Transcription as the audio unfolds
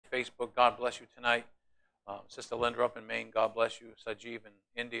Facebook, God bless you tonight. Sister Linda up in Maine, God bless you. Sajiv in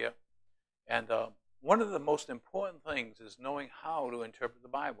India. And one of the most important things is knowing how to interpret the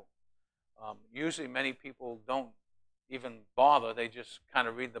Bible. Usually many people don't even bother. They just kind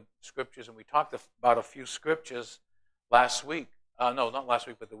of read the scriptures. And we talked about a few scriptures last week. No, not last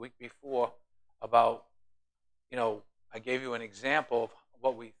week, but the week before about, I gave you an example of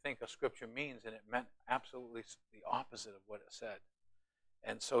what we think a scripture means, and it meant absolutely the opposite of what it said.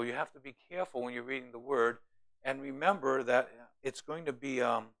 And so you have to be careful when you're reading the Word, and remember that it's going to be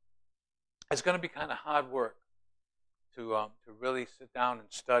kind of hard work to really sit down and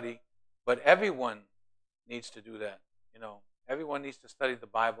study. But everyone needs to do that. Everyone needs to study the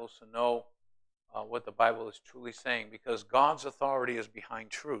Bible to know what the Bible is truly saying, because God's authority is behind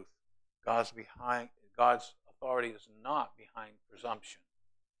truth. God's authority is not behind presumption.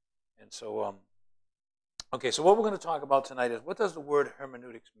 And so, so what we're going to talk about tonight is, what does the word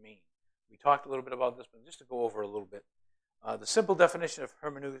hermeneutics mean? We talked a little bit about this, but just to go over a little bit. The simple definition of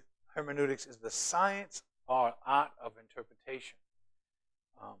hermeneutics is the science or art of interpretation.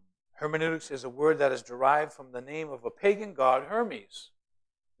 Hermeneutics is a word that is derived from the name of a pagan god, Hermes.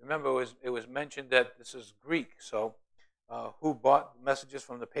 Remember, it was mentioned that this is Greek, so who brought messages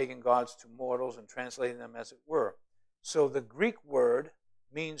from the pagan gods to mortals and translated them as it were. So the Greek word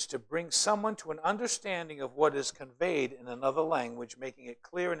means to bring someone to an understanding of what is conveyed in another language, making it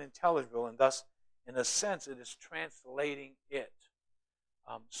clear and intelligible, and thus, in a sense, it is translating it.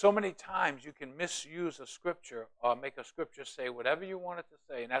 So many times you can misuse a scripture or make a scripture say whatever you want it to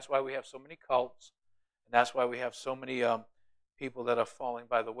say, and that's why we have so many cults, and that's why we have so many people that are falling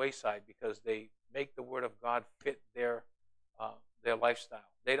by the wayside, because they make the Word of God fit their lifestyle.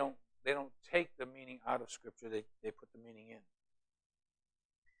 They don't take the meaning out of Scripture. They put the meaning in.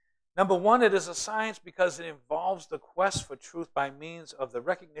 Number one, it is a science because it involves the quest for truth by means of the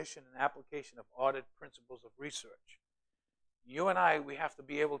recognition and application of ordered principles of research. You and I, we have to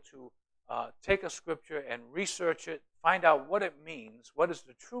be able to take a scripture and research it, find out what it means, what is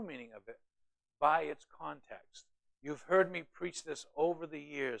the true meaning of it, by its context. You've heard me preach this over the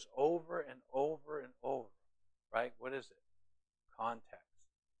years, over and over and over, right? What is it? Context.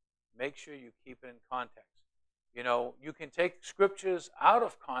 Make sure you keep it in context. You can take scriptures out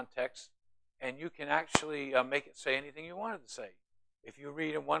of context, and you can actually make it say anything you want it to say. If you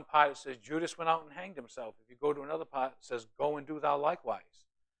read in one part, it says, Judas went out and hanged himself. If you go to another part, it says, go and do thou likewise.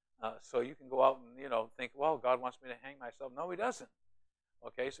 So you can go out and, think, well, God wants me to hang myself. No, he doesn't.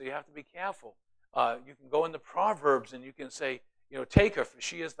 Okay, so you have to be careful. You can go into Proverbs and you can say, take her, for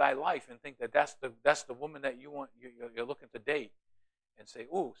she is thy life, and think that that's the woman that you're looking to date. And say,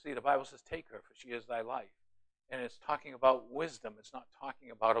 ooh, see, the Bible says take her, for she is thy life. And it's talking about wisdom. It's not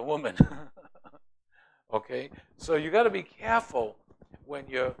talking about a woman. Okay? So you got to be careful when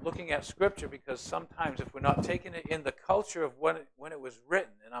you're looking at Scripture, because sometimes if we're not taking it in the culture of when it was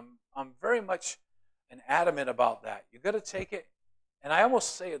written, and I'm very much adamant about that. You got to take it, and I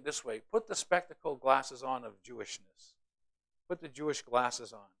almost say it this way: put the spectacle glasses on of Jewishness. Put the Jewish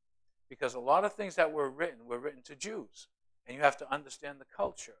glasses on, because a lot of things that were written to Jews, and you have to understand the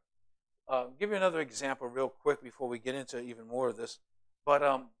culture. I'll give you another example real quick before we get into even more of this. But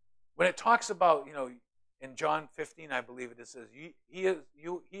when it talks about, in John 15, I believe it says, he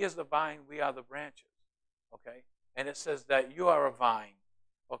is the vine, we are the branches. Okay? And it says that you are a vine.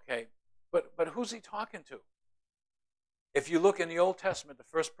 Okay? But who's he talking to? If you look in the Old Testament, the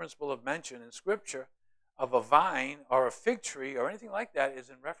first principle of mention in Scripture of a vine or a fig tree or anything like that is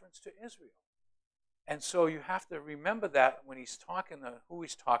in reference to Israel. And so you have to remember that when he's talking, who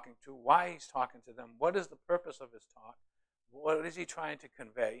he's talking to, why he's talking to them, what is the purpose of his talk, what is he trying to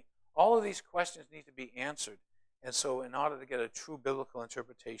convey. All of these questions need to be answered. And so in order to get a true biblical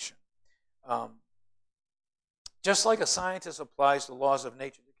interpretation. Just like a scientist applies the laws of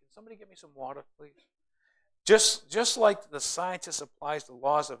nature. Can somebody get me some water, please? Just like the scientist applies the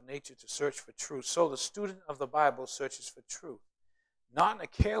laws of nature to search for truth, so the student of the Bible searches for truth. Not in a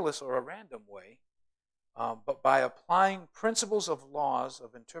careless or a random way, but by applying principles of laws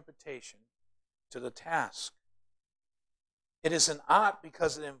of interpretation to the task. It is an art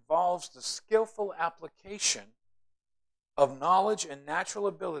because it involves the skillful application of knowledge and natural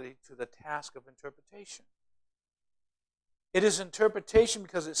ability to the task of interpretation. It is interpretation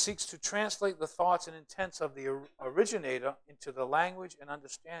because it seeks to translate the thoughts and intents of the originator into the language and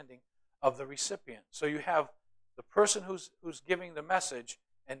understanding of the recipient. So you have the person who's giving the message,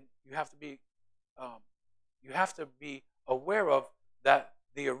 and you have to be aware of that,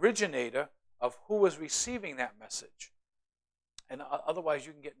 the originator of who was receiving that message, and otherwise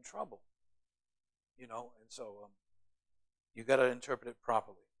you can get in trouble. And so you got to interpret it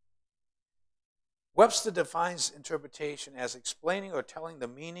properly. Webster defines interpretation as explaining or telling the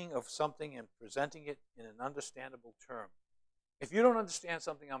meaning of something and presenting it in an understandable term. If you don't understand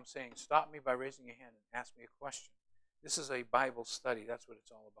something I'm saying, stop me by raising your hand and ask me a question. This is a Bible study. That's what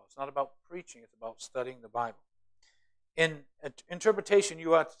it's all about. It's not about preaching. It's about studying the Bible. In interpretation,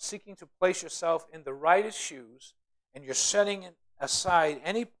 you are seeking to place yourself in the writer's shoes, and you're setting aside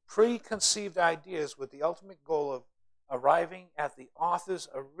any preconceived ideas with the ultimate goal of arriving at the author's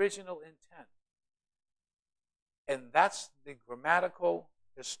original intent. And that's the grammatical,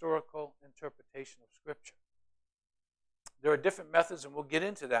 historical interpretation of Scripture. There are different methods, and we'll get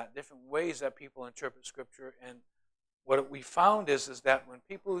into that, different ways that people interpret Scripture. And what we found is that when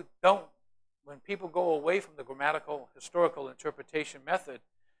people go away from the grammatical, historical interpretation method,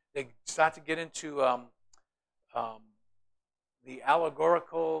 they start to get into the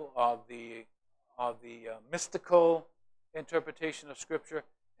allegorical or the mystical interpretation of Scripture,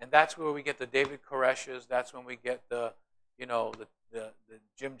 and that's where we get the David Koreshes. That's when we get the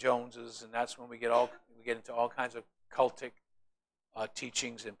Jim Joneses, and that's when we get into all kinds of cultic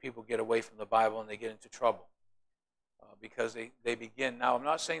teachings, and people get away from the Bible and they get into trouble because they begin. Now, I'm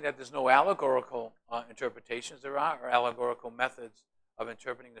not saying that there's no allegorical interpretations. There are allegorical methods of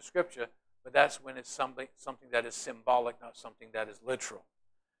interpreting the Scripture, but that's when it's something that is symbolic, not something that is literal.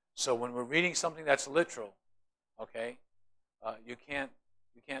 So when we're reading something that's literal, okay, you can't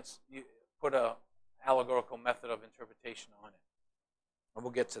put a allegorical method of interpretation on it. And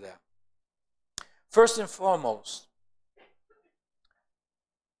we'll get to that. First and foremost,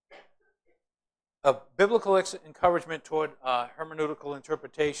 a biblical encouragement toward hermeneutical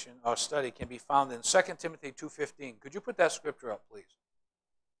interpretation or study can be found in 2 Timothy 2:15. Could you put that scripture up, please?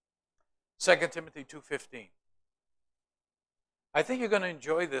 2 Timothy 2:15. I think you're going to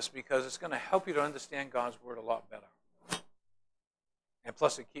enjoy this because it's going to help you to understand God's Word a lot better. And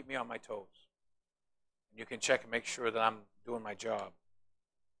plus, it keeps me on my toes. And you can check and make sure that I'm doing my job.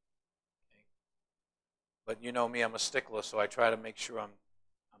 Okay? But you know me, I'm a stickler, so I try to make sure I'm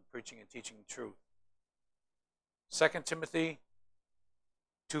preaching and teaching the truth. 2 Timothy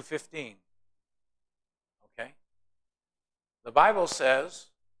 2:15. Okay? The Bible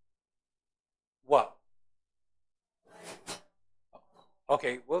says, what?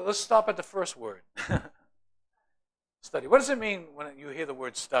 Okay, well, let's stop at the first word. Study. What does it mean when you hear the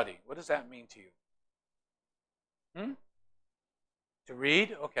word study? What does that mean to you? To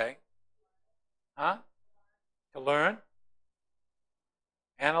read? Okay. Huh? To learn?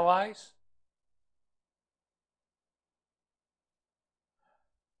 Analyze?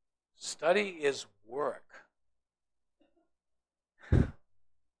 Study is work.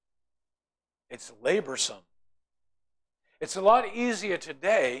 It's laborsome. It's a lot easier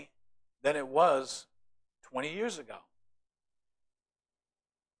today than it was 20 years ago.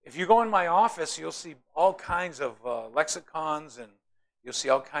 If you go in my office, you'll see all kinds of lexicons, and you'll see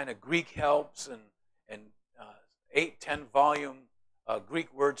all kinds of Greek helps and 8, 10-volume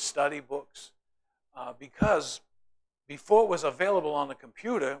Greek word study books, because before it was available on the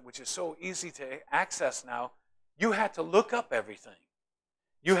computer, which is so easy to access now, you had to look up everything.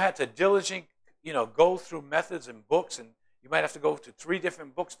 You had to diligently, go through methods and books, and you might have to go to 3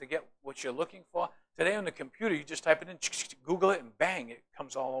 different books to get what you're looking for. Today on the computer, you just type it in, Google it, and bang, it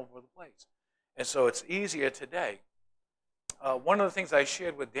comes all over the place. And so it's easier today. One of the things I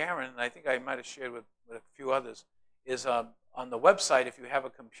shared with Darren, and I think I might have shared with a few others, is on the website, if you have a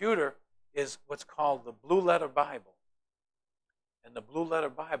computer, is what's called the Blue Letter Bible. And the Blue Letter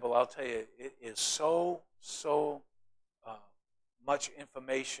Bible, I'll tell you, it is so much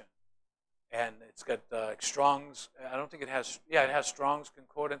information. And it's got Strong's, I don't think it has, it has Strong's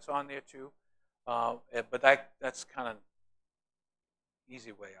Concordance on there too. But that's kind of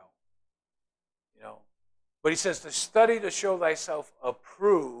easy way out, But he says, to study to show thyself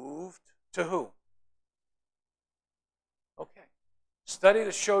approved to who? Okay. Study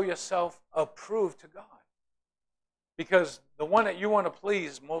to show yourself approved to God. Because the one that you want to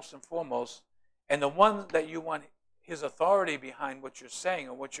please most and foremost, and the one that you want his authority behind what you're saying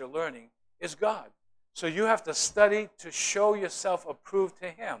or what you're learning, is God. So you have to study to show yourself approved to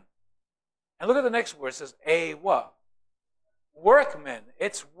him. And look at the next word. It says, a what? Workman.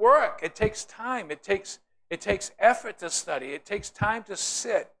 It's work. It takes time. It takes effort to study. It takes time to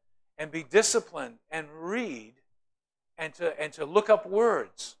sit and be disciplined and read and to look up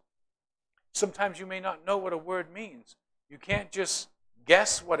words. Sometimes you may not know what a word means. You can't just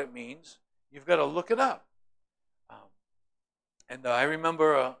guess what it means. You've got to look it up. And I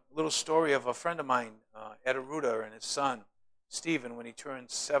remember a little story of a friend of mine, Ed Aruda, and his son, Stephen, when he turned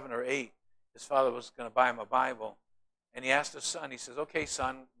 7 or 8. His father was going to buy him a Bible. And he asked his son, he says, okay,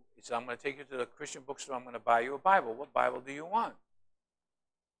 son, He said, I'm going to take you to the Christian bookstore. I'm going to buy you a Bible. What Bible do you want?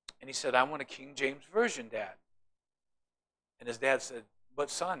 And he said, I want a King James Version, Dad. And his dad said,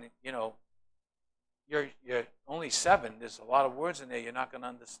 but son, you know, you're only 7. There's a lot of words in there you're not going to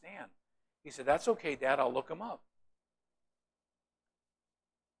understand. He said, that's okay, Dad. I'll look them up.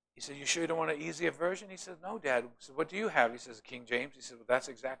 He said, you sure you don't want an easier version? He said, no, Dad. He said, what do you have? He says, King James. He said, well, that's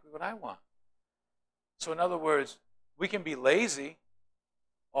exactly what I want. So in other words, we can be lazy,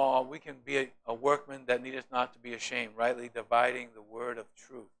 or we can be a workman that needeth not to be ashamed, rightly dividing the word of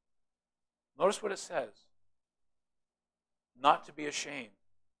truth. Notice what it says. Not to be ashamed.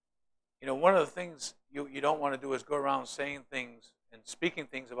 You know, one of the things you don't want to do is go around saying things and speaking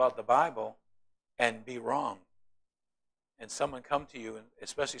things about the Bible and be wrong. And someone come to you, and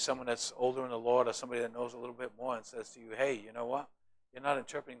especially someone that's older in the Lord or somebody that knows a little bit more, and says to you, hey, you know what? You're not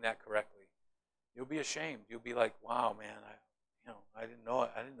interpreting that correctly. You'll be ashamed. You'll be like, wow, man, I didn't know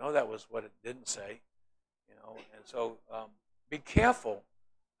it. I didn't know that was what it didn't say. You know, and so be careful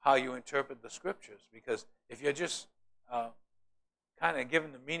how you interpret the scriptures, because if you're just kind of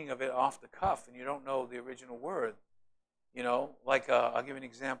giving the meaning of it off the cuff and you don't know the original word, you know, like I'll give you an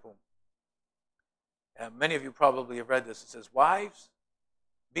example. Many of you probably have read this. It says, wives,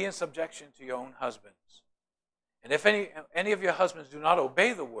 be in subjection to your own husbands. And if any of your husbands do not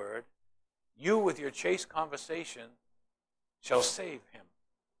obey the word, you with your chaste conversation shall save him.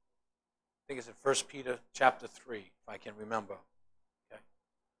 I think it's in 1 Peter chapter 3, if I can remember. Okay.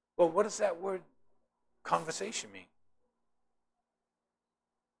 Well, what does that word conversation mean?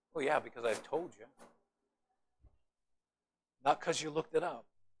 Well, yeah, because I've told you. Not because you looked it up.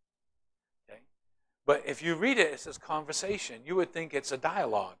 Okay. But if you read it, it says conversation. You would think it's a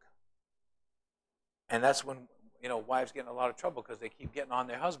dialogue. And that's when, you know, wives get in a lot of trouble because they keep getting on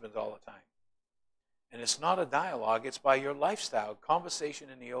their husbands all the time. And it's not a dialogue, it's by your lifestyle. Conversation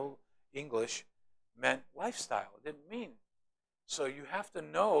in the old English meant lifestyle. It didn't mean. So you have to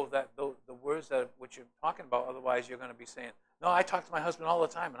know that the words that which you're talking about, otherwise you're going to be saying, no, I talk to my husband all the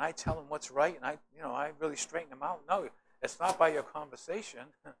time and I tell him what's right and I really straighten him out. No, it's not by your conversation.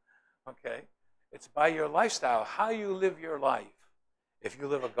 Okay? It's by your lifestyle, how you live your life. If you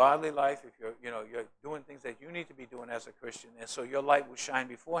live a godly life, if you're doing things that you need to be doing as a Christian, and so your light will shine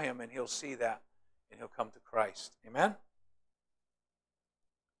before him and he'll see that. And he'll come to Christ. Amen?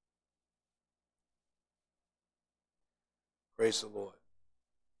 Praise the Lord.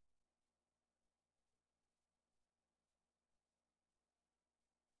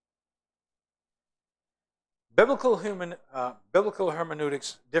 Biblical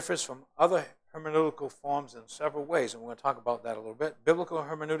hermeneutics differs from other hermeneutical forms in several ways, and we're going to talk about that a little bit. Biblical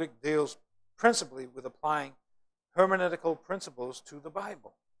hermeneutic deals principally with applying hermeneutical principles to the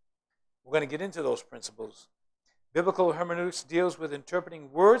Bible. We're going to get into those principles. Biblical hermeneutics deals with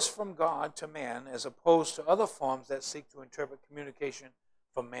interpreting words from God to man as opposed to other forms that seek to interpret communication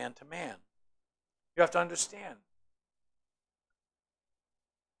from man to man. You have to understand.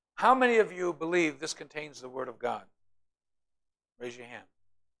 How many of you believe this contains the Word of God? Raise your hand.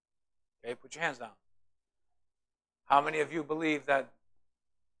 Okay, put your hands down. How many of you believe that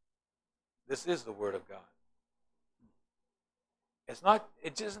this is the Word of God?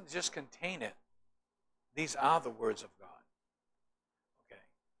 It doesn't just contain it. These are the words of God. Okay.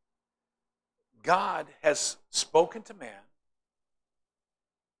 God has spoken to man.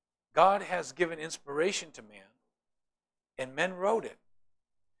 God has given inspiration to man, and men wrote it.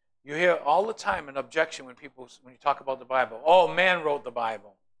 You hear all the time an objection when you talk about the Bible. Oh, man wrote the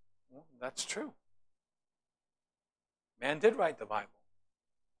Bible. Well, that's true. Man did write the Bible.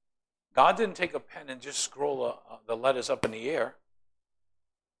 God didn't take a pen and just scroll the letters up in the air.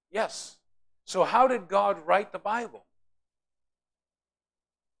 Yes. So how did God write the Bible?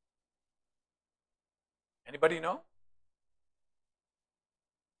 Anybody know?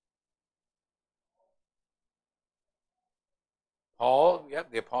 Paul,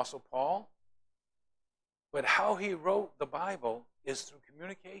 the Apostle Paul. But how he wrote the Bible is through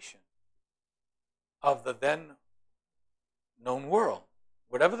communication of the then known world.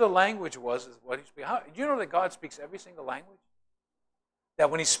 Whatever the language was is what he speaks. Do you know that God speaks every single language? That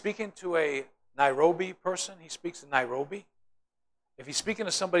when he's speaking to a Nairobi person, he speaks in Nairobi. If he's speaking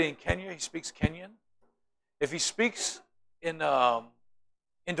to somebody in Kenya, he speaks Kenyan. If he speaks in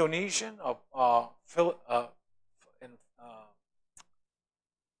Indonesian or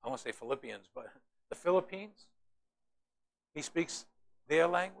I want to say Philippians, but the Philippines, he speaks their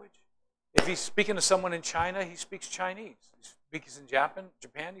language. If he's speaking to someone in China, he speaks Chinese. If he speaks in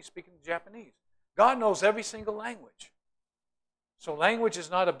Japan, he's speaking Japanese. God knows every single language. So language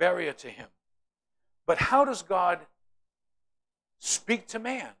is not a barrier to him. But how does God speak to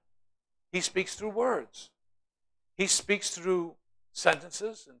man? He speaks through words. He speaks through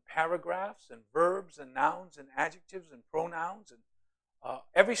sentences and paragraphs and verbs and nouns and adjectives and pronouns and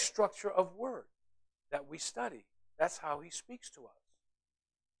every structure of word that we study. That's how he speaks to us.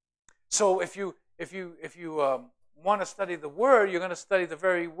 So if you want to study the word, you're going to study the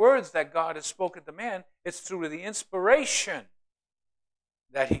very words that God has spoken to man. It's through the inspiration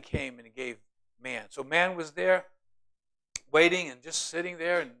that he came and gave man. So man was there waiting and just sitting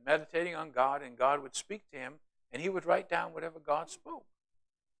there and meditating on God, and God would speak to him, and he would write down whatever God spoke.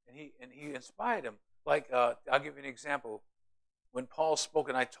 And he inspired him. Like, I'll give you an example. When Paul spoke,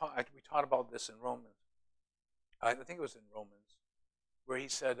 and we taught about this in Romans. I think it was in Romans, where he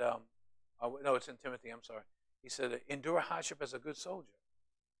said, no, it's in Timothy, I'm sorry. He said, endure hardship as a good soldier.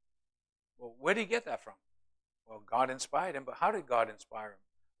 Well, where did he get that from? Well, God inspired him, but how did God inspire him?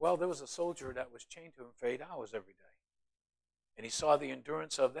 Well, there was a soldier that was chained to him for 8 hours every day. And he saw the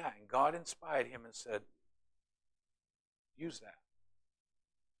endurance of that, and God inspired him and said, use that.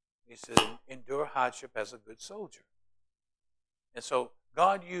 He said, endure hardship as a good soldier. And so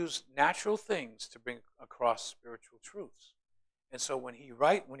God used natural things to bring across spiritual truths. And so when he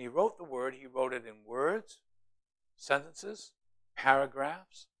wrote the word, he wrote it in words, sentences,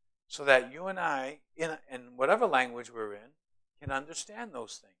 paragraphs, so that you and I, in whatever language we're in, can understand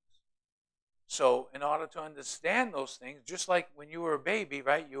those things. So in order to understand those things, just like when you were a baby,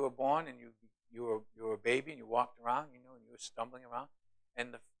 right? You were born and you were a baby and you walked around, and you were stumbling around.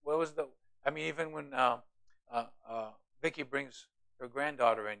 And even when Vicky brings her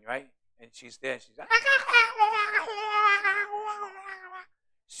granddaughter in, right? And she's there, and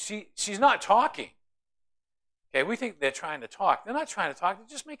she's not talking. Okay, we think they're trying to talk. They're not trying to talk. They're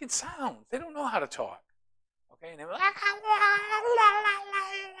just making sounds. They don't know how to talk. Okay,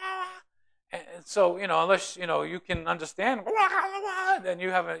 and so unless you can understand, then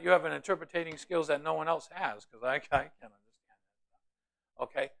you have an interpreting skills that no one else has, because I can't understand that.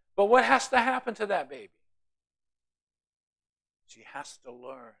 Okay, but what has to happen to that baby? She has to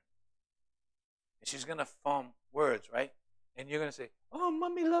learn, and she's going to form words, right? And you're going to say, "Oh,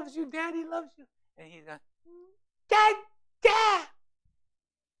 mommy loves you, daddy loves you," and he's going, "Dad, dad."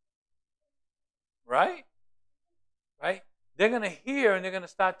 Right? Right? They're going to hear and they're going to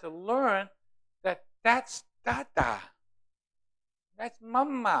start to learn that that's dada. That's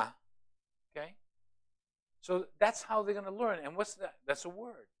mama. Okay? So that's how they're going to learn. And what's that? That's a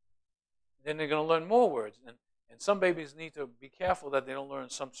word. Then they're going to learn more words. And some babies need to be careful that they don't learn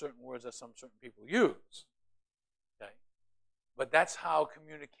some certain words that some certain people use. Okay? But that's how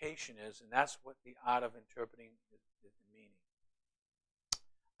communication is, and that's what the art of interpreting is meaning.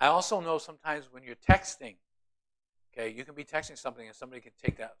 I also know sometimes when you're texting, okay, you can be texting something and somebody can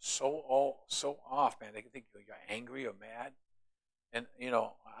take that so off, man. They can think you're angry or mad. And,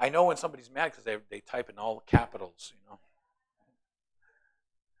 I know when somebody's mad because they type in all capitals,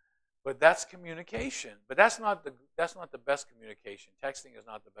 But that's communication. But that's not the best communication. Texting is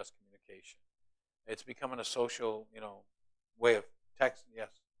not the best communication. It's becoming a social, way of text. Yes.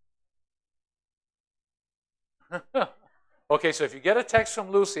 Okay, so if you get a text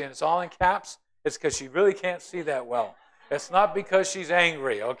from Lucy and it's all in caps, it's because she really can't see that well. It's not because she's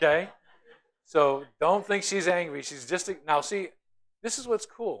angry, okay? So don't think she's angry. She's just, now see, this is what's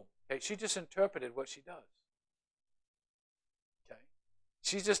cool. Okay, she just interpreted what she does. Okay?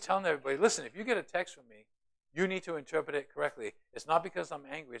 She's just telling everybody, listen, if you get a text from me, you need to interpret it correctly. It's not because I'm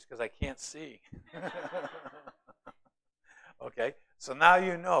angry, it's because I can't see. Okay? So now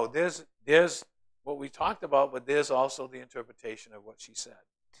you know, there's what we talked about, but there's also the interpretation of what she said.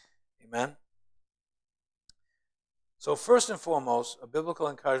 Amen? So first and foremost, a biblical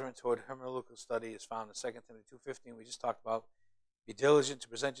encouragement toward hermeneutical study is found in 2 Timothy 2:15. We just talked about, be diligent to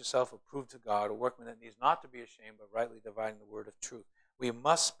present yourself approved to God, a workman that needs not to be ashamed, but rightly dividing the word of truth. We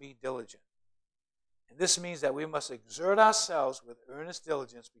must be diligent. And this means that we must exert ourselves with earnest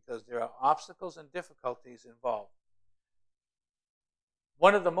diligence because there are obstacles and difficulties involved.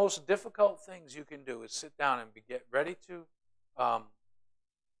 One of the most difficult things you can do is sit down and get ready to,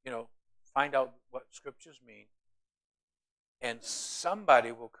 find out what scriptures mean, and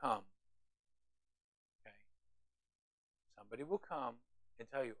somebody will come. Okay, somebody will come and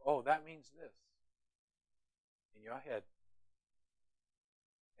tell you, "Oh, that means this," in your head,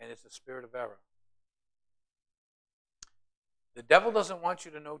 and it's the spirit of error. The devil doesn't want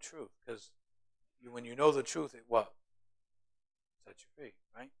you to know truth, because when you know the truth, it what? Sets you free,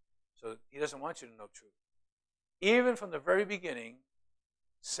 right? So he doesn't want you to know truth. Even from the very beginning,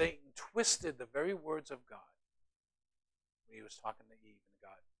 Satan twisted the very words of God when he was talking to Eve and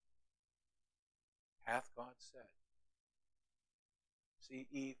God. Hath God said? See,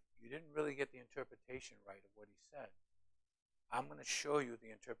 Eve, you didn't really get the interpretation right of what he said. I'm going to show you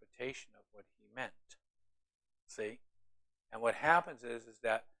the interpretation of what he meant. See? And what happens is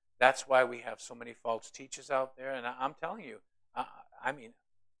that that's why we have so many false teachers out there. And I'm telling you, I mean,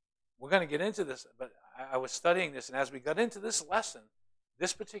 we're going to get into this, but I was studying this, and as we got into this lesson,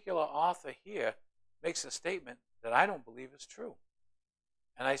 this particular author here makes a statement that I don't believe is true.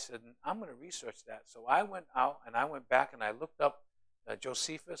 And I said, I'm going to research that. So I went out and I went back and I looked up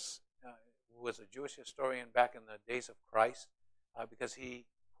Josephus, who was a Jewish historian back in the days of Christ, because he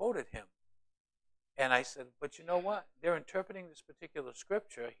quoted him. And I said, but you know what? They're interpreting this particular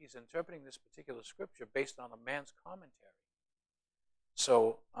scripture. He's interpreting this particular scripture based on a man's commentary.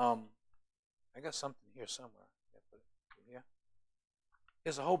 So I got something here somewhere. Put it here.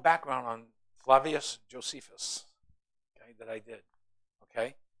 Here's a whole background on Flavius Josephus, okay, that I did,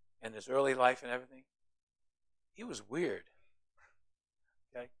 okay, and his early life and everything. He was weird,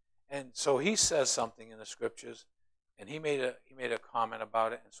 okay, and so he says something in the scriptures, and he made a comment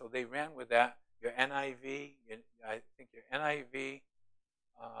about it, and so they ran with that. Your NIV, I think your NIV,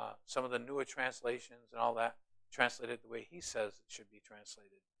 some of the newer translations and all that, translated the way he says it should be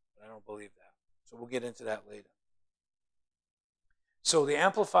translated, but I don't believe that. So we'll get into that later. So the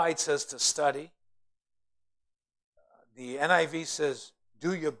Amplified says to study. The NIV says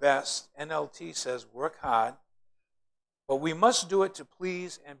do your best. NLT says work hard. But we must do it to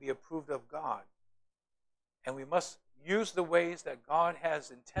please and be approved of God. And we must use the ways that God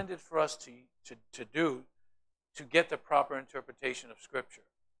has intended for us to do to get the proper interpretation of Scripture.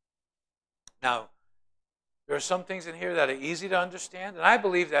 Now, there are some things in here that are easy to understand, and I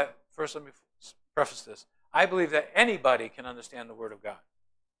believe that, first let me preface this, I believe that anybody can understand the Word of God,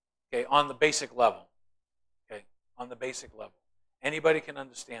 okay, on the basic level, okay, on the basic level. Anybody can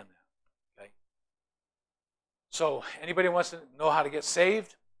understand that, okay. So, anybody wants to know how to get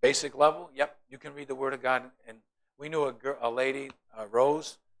saved, basic level, yep, you can read the Word of God. And we knew a lady,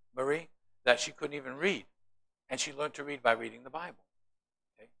 Rose Marie, that she couldn't even read, and she learned to read by reading the Bible,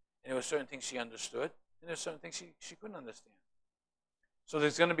 okay. And there were certain things she understood, and there's certain things she couldn't understand. So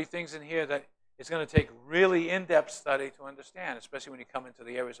there's going to be things in here that it's going to take really in-depth study to understand, especially when you come into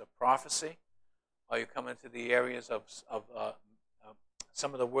the areas of prophecy, or you come into the areas of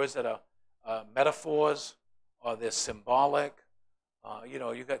some of the words that are metaphors, or they're symbolic. You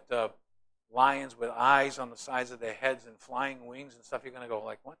know, you got the lions with eyes on the sides of their heads and flying wings and stuff. You're going to go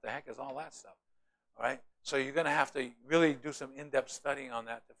like, what the heck is all that stuff? All right? So you're going to have to really do some in-depth studying on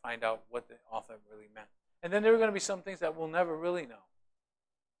that to find out what the author really meant. And then there are going to be some things that we'll never really know.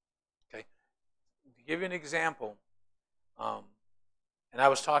 Okay? To give you an example, and I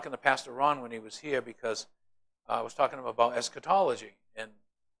was talking to Pastor Ron when he was here because I was talking to him about eschatology. And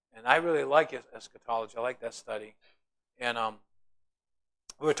I really like eschatology. I like that study. And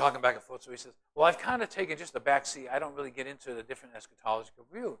we were talking back and forth, so he says, well, I've kind of taken just a back seat. I don't really get into the different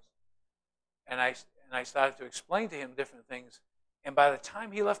eschatological views. And I started to explain to him different things. And by the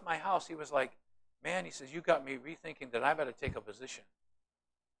time he left my house, he was like, man, he says, you got me rethinking that I better take a position.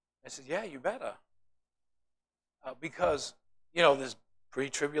 I said, yeah, you better. Because, you know, there's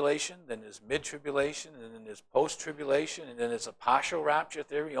pre-tribulation, then there's mid-tribulation, and then there's post-tribulation, and then there's a partial rapture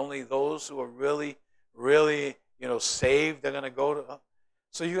theory. Only those who are really, really, you know, saved are going to go to...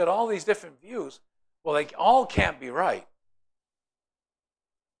 So you got all these different views. Well, they all can't be right.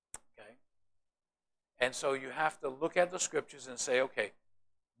 Okay? And so you have to look at the scriptures and say, okay,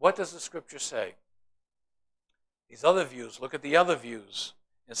 what does the scripture say? These other views, look at the other views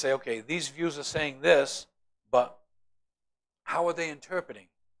and say, okay, these views are saying this, but how are they interpreting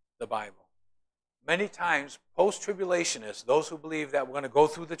the Bible? Many times, post-tribulationists, those who believe that we're going to go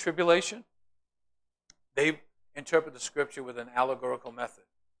through the tribulation, they interpret the scripture with an allegorical method.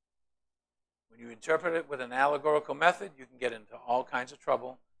 When you interpret it with an allegorical method, you can get into all kinds of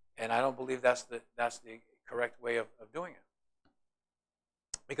trouble, and I don't believe that's the correct way of doing it.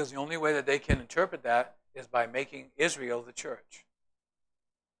 Because the only way that they can interpret that is by making Israel the church.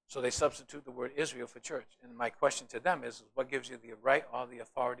 So they substitute the word Israel for church. And my question to them is what gives you the right or the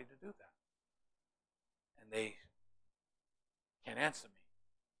authority to do that? And they can't answer me.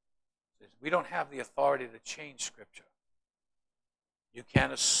 We don't have the authority to change Scripture. You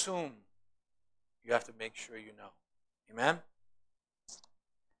can't assume. You have to make sure you know. Amen?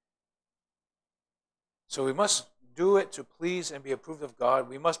 So we must do it to please and be approved of God.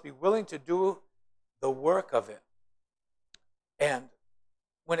 We must be willing to do the work of it. And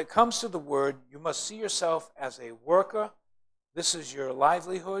when it comes to the Word, you must see yourself as a worker. This is your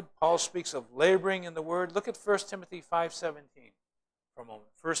livelihood. Paul speaks of laboring in the Word. Look at 1 Timothy 5:17 for a moment.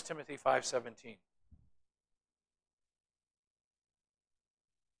 1 Timothy 5:17.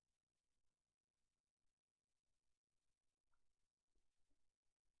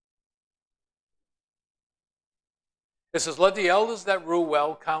 It says, let the elders that rule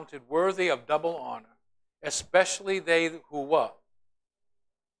well counted worthy of double honor, especially they who what?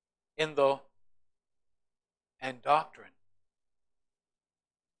 In the and doctrine.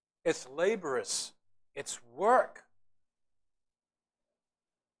 It's laborious. It's work.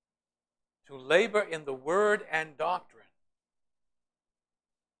 To labor in the word and doctrine.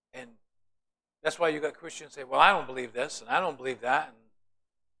 And that's why you got Christians say, well, I don't believe this, and I don't believe that, and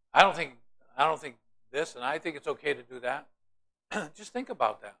I don't think this, and I think it's okay to do that. Just think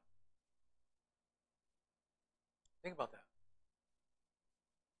about that. Think about that.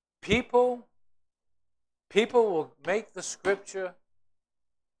 People will make the scripture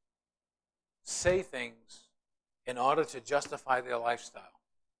say things in order to justify their lifestyle.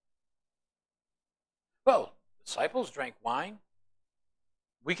 Well, disciples drank wine.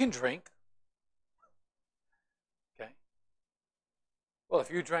 We can drink. Okay. Well,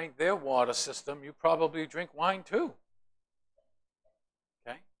 if you drank their water system, you probably drink wine too.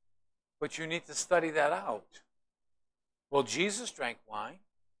 Okay. But you need to study that out. Well, Jesus drank wine.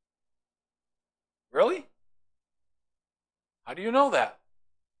 Really? How do you know that?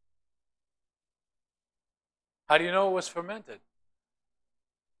 How do you know it was fermented?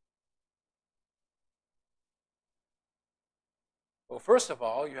 Well, first of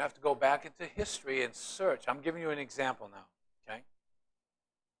all, you have to go back into history and search. I'm giving you an example now, okay?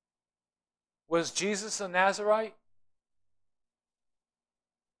 Was Jesus a Nazarite?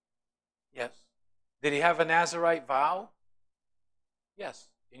 Yes. Did he have a Nazarite vow? Yes.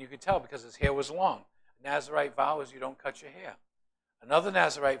 And you could tell because his hair was long. A Nazarite vow is you don't cut your hair. Another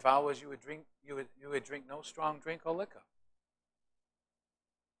Nazarite vow is you would drink no strong drink or liquor.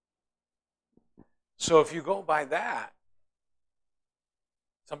 So if you go by that,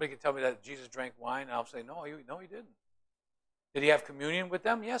 somebody can tell me that Jesus drank wine, and I'll say, no, he didn't. Did he have communion with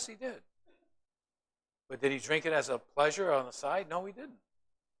them? Yes, he did. But did he drink it as a pleasure on the side? No, he didn't.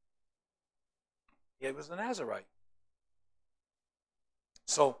 He was a Nazarite.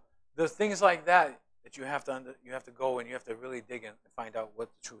 So the things like that you have to go and you have to really dig in and find out what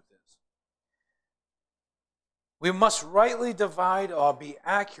the truth is. We must rightly divide or be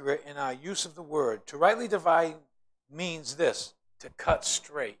accurate in our use of the word. To rightly divide means this: to cut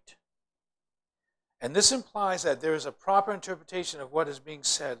straight. And this implies that there is a proper interpretation of what is being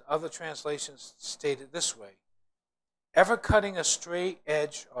said. Other translations state it this way: ever cutting a straight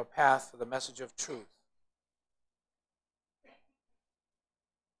edge or path for the message of truth.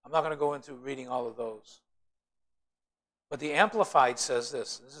 I'm not going to go into reading all of those. But the Amplified says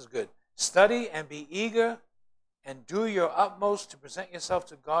this. This is good. Study and be eager and do your utmost to present yourself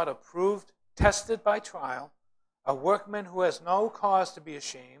to God approved, tested by trial, a workman who has no cause to be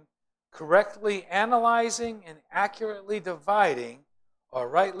ashamed, correctly analyzing and accurately dividing or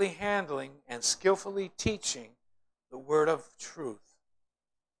rightly handling and skillfully teaching the word of truth.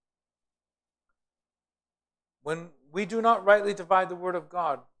 When we do not rightly divide the word of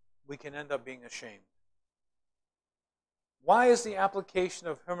God, we can end up being ashamed. Why is the application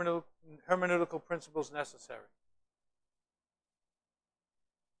of hermeneutical principles necessary?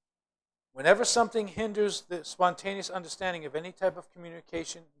 Whenever something hinders the spontaneous understanding of any type of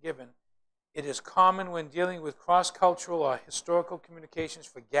communication given, it is common when dealing with cross-cultural or historical communications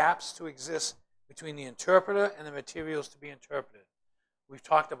for gaps to exist between the interpreter and the materials to be interpreted. We've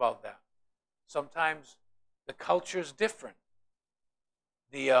talked about that. Sometimes the culture is different.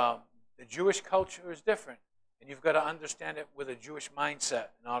 The Jewish culture is different, and you've got to understand it with a Jewish mindset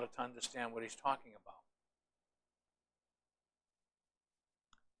in order to understand what he's talking about.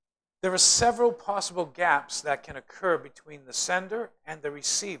 There are several possible gaps that can occur between the sender and the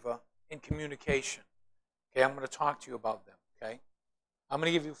receiver in communication. Okay, I'm going to talk to you about them, okay? I'm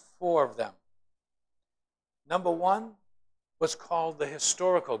going to give you 4 of them. Number 1, what's called the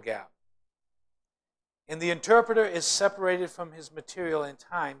historical gap. And the interpreter is separated from his material in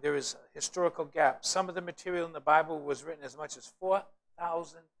time. There is a historical gap. Some of the material in the Bible was written as much as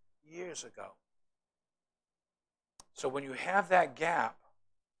 4,000 years ago. So when you have that gap,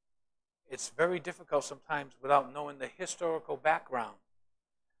 it's very difficult sometimes without knowing the historical background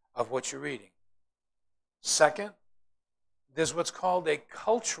of what you're reading. Second, there's what's called a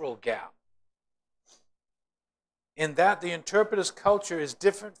cultural gap. In that the interpreter's culture is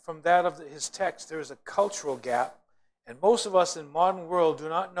different from that of his text. There is a cultural gap, and most of us in the modern world do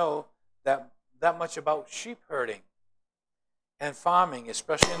not know that much about sheep herding and farming,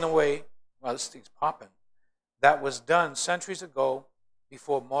 especially in the way, well, this thing's popping, that was done centuries ago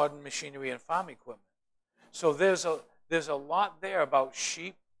before modern machinery and farm equipment. So there's a lot there about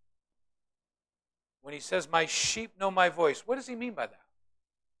sheep. When he says, my sheep know my voice, what does he mean by that?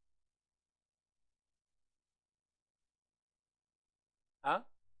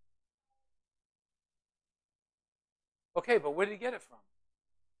 Okay, but where did he get it from?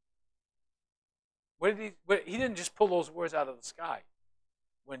 He didn't just pull those words out of the sky.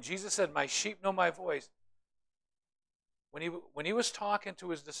 When Jesus said, "My sheep know my voice," when he was talking to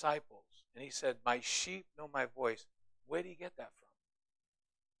his disciples and he said, "My sheep know my voice," where did he get that from?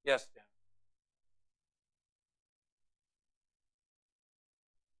 Yes, Dan.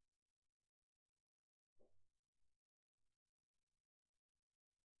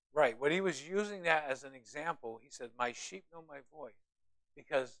 Right. When he was using that as an example, he said, "My sheep know my voice,"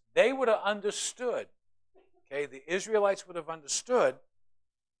 because they would have understood. Okay, the Israelites would have understood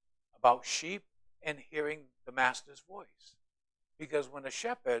about sheep and hearing the master's voice, because when a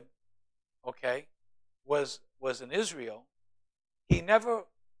shepherd, okay, was in Israel, he never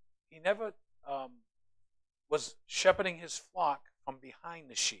was shepherding his flock from behind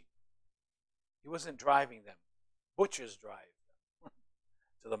the sheep. He wasn't driving them. Butchers drive them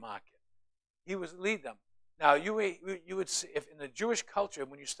to the market. He was lead them. Now you would see, if in the Jewish culture,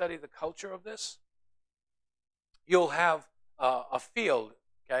 when you study the culture of this, you'll have a field,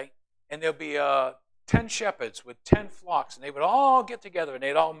 okay, and there'll be 10 shepherds with 10 flocks, and they would all get together and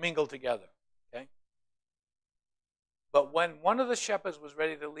they'd all mingle together, okay. But when one of the shepherds was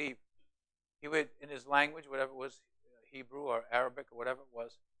ready to leave, he would, in his language, whatever it was, Hebrew or Arabic or whatever it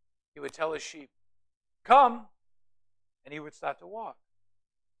was, he would tell his sheep, "Come," and he would start to walk.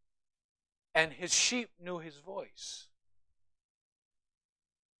 And his sheep knew his voice.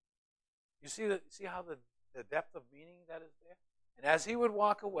 You see how the depth of meaning that is there? And as he would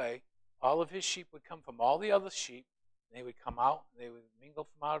walk away, all of his sheep would come from all the other sheep, and they would come out, and they would mingle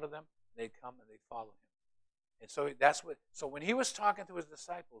from out of them, and they'd come and they'd follow him. And so when he was talking to his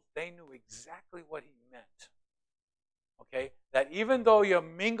disciples, they knew exactly what he meant. Okay? That even though you're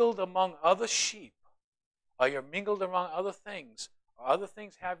mingled among other sheep, or you're mingled among other things, or other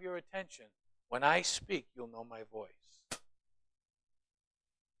things have your attention, when I speak, you'll know my voice.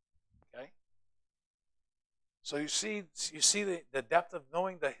 Okay? So you see the depth of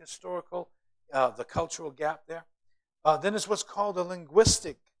knowing the historical, the cultural gap there. Then there's what's called a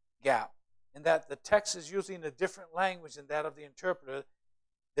linguistic gap, in that the text is using a different language than that of the interpreter.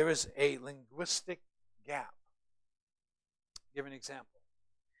 There is a linguistic gap. Give an example.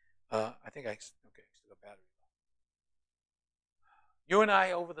 I think I still got battery. You and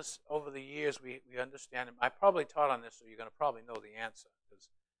I, over the years, we understand. I probably taught on this, so you're going to probably know the answer. Because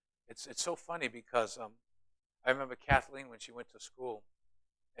it's so funny, because I remember Kathleen when she went to school,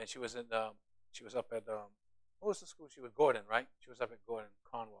 and she was up at what was the school? She was Gordon, right? She was up at Gordon,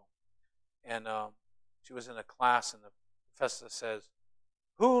 Cornwall, and she was in a class, and the professor says,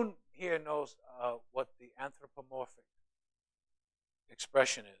 "Who here knows what the anthropomorphic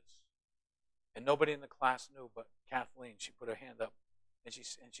expression is?" And nobody in the class knew, but Kathleen. She put her hand up, and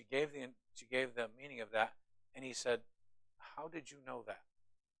she gave the meaning of that. And he said, "How did you know that?"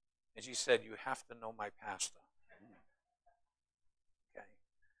 And she said, "You have to know my pastor." Okay,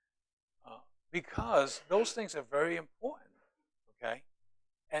 because those things are very important. Okay,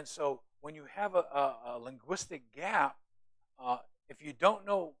 and so when you have a linguistic gap, if you don't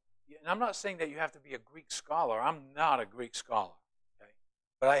know, and I'm not saying that you have to be a Greek scholar. I'm not a Greek scholar.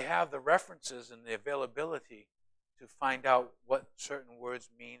 But I have the references and the availability to find out what certain words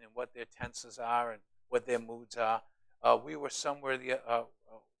mean and what their tenses are and what their moods are. We were somewhere we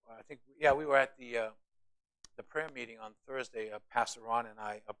were at the prayer meeting on Thursday. Pastor Ron and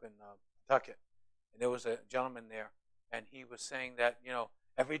I up in Pawtucket, and there was a gentleman there, and he was saying that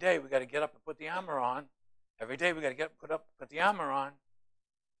every day we got to get up and put the armor on. Every day we got to get put the armor on.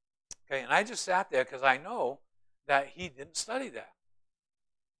 Okay, and I just sat there because I know that he didn't study that.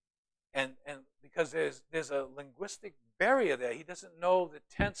 And because there's a linguistic barrier there. He doesn't know the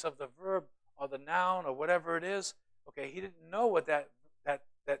tense of the verb or the noun or whatever it is. Okay, he didn't know what that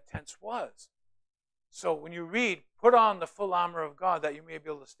tense was. So when you read, "Put on the full armor of God that you may be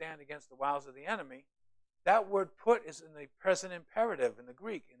able to stand against the wiles of the enemy," that word "put" is in the present imperative in the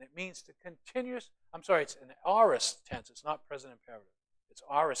Greek, and it means to continuous. It's an aorist tense. It's not present imperative. It's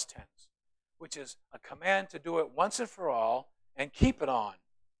aorist tense, which is a command to do it once and for all and keep it on.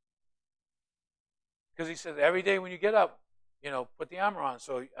 Because he says every day when you get up, put the armor on.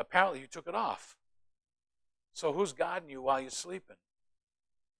 So apparently you took it off. So who's guarding you while you're sleeping?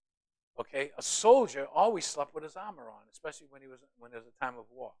 Okay, a soldier always slept with his armor on, especially when there's a time of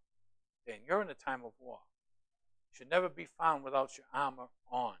war. Okay, and you're in a time of war. You should never be found without your armor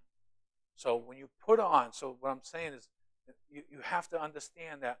on. So when you put on, so what I'm saying is, you have to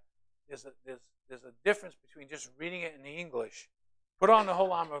understand that there's a difference between just reading it in the English. Put on the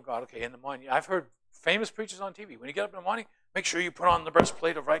whole armor of God. Okay, in the morning, I've heard famous preachers on TV. When you get up in the morning, make sure you put on the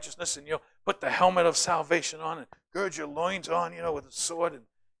breastplate of righteousness, and put the helmet of salvation on, and gird your loins on, with a sword. And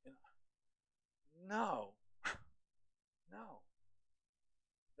no, no,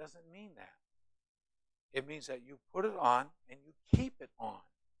 it doesn't mean that. It means that you put it on and you keep it on.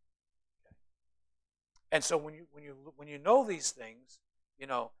 Okay? And so when you know these things,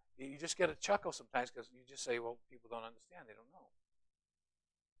 you just get a chuckle sometimes because you just say, well, people don't understand. They don't know.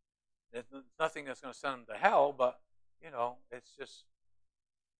 There's nothing that's going to send them to hell, but, it's just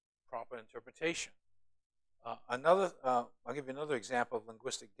proper interpretation. I'll give you another example of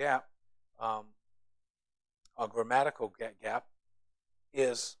linguistic gap, a grammatical gap,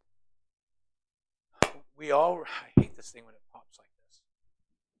 is I hate this thing when it pops like this.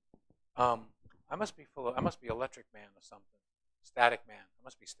 I must be Electric Man or something. Static Man. I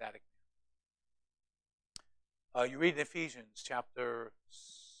must be Static Man. You read Ephesians chapter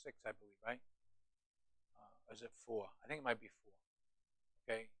 6, I believe, right? Or is it 4? I think it might be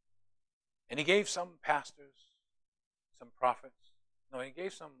 4. Okay? And he gave some pastors, some prophets. No, he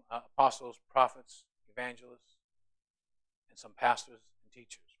gave some apostles, prophets, evangelists, and some pastors and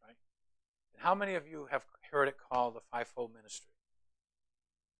teachers, right? And how many of you have heard it called the fivefold ministry?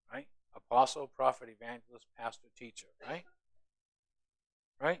 Right? Apostle, prophet, evangelist, pastor, teacher, right?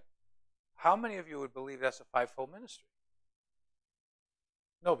 Right? How many of you would believe that's a fivefold ministry?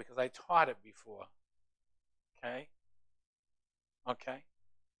 No, because I taught it before. Okay? Okay?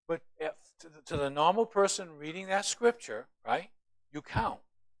 But to the normal person reading that scripture, right, you count.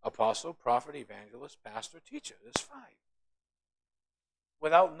 Apostle, prophet, evangelist, pastor, teacher. There's 5.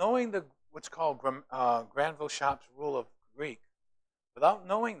 Without knowing what's called Granville-Sharp's rule of Greek, without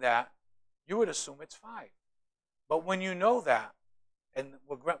knowing that, you would assume it's 5. But when you know that, and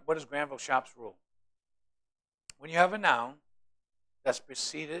what is Granville-Sharp's rule? When you have a noun that's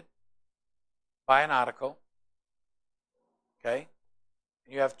preceded by an article, okay,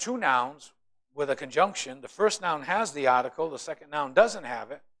 and you have 2 nouns with a conjunction, the first noun has the article, the second noun doesn't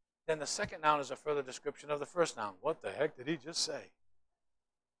have it, then the second noun is a further description of the first noun. What the heck did he just say?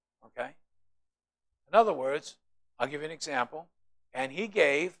 Okay? In other words, I'll give you an example. And he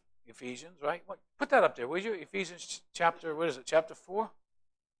gave, Ephesians, right? Put that up there, would you? Ephesians chapter, what is it, chapter 4?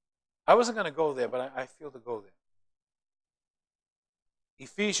 I wasn't going to go there, but I feel to go there.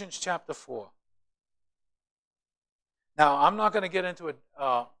 Ephesians chapter 4. Now, I'm not going to get into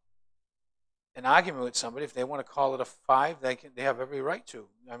an argument with somebody. If they want to call it a 5, they have every right to.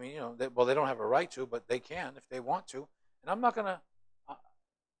 I mean, they don't have a right to, but they can if they want to. And I'm not going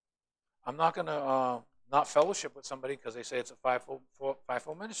to not fellowship with somebody because they say it's a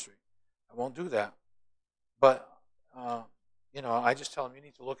fivefold ministry. I won't do that. But I just tell them you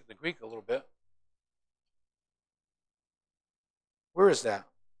need to look at the Greek a little bit. Where is that?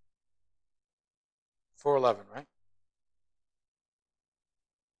 4:11, right?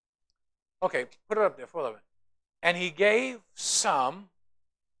 Okay, put it up there, 4:11. And he gave some,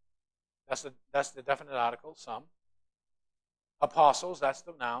 that's the definite article, some, apostles, that's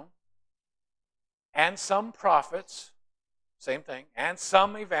the noun, and some prophets, same thing, and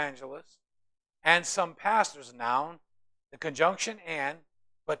some evangelists, and some pastors, noun, the conjunction and,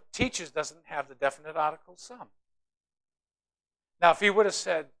 but teachers doesn't have the definite article, some. Now, if he would have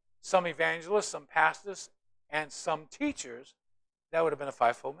said some evangelists, some pastors, and some teachers, that would have been a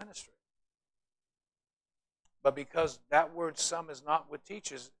fivefold ministry. But because that word some is not with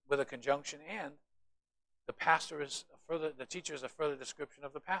teachers, with a conjunction and, the teacher is a further description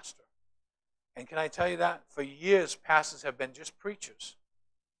of the pastor. And can I tell you that? For years, pastors have been just preachers.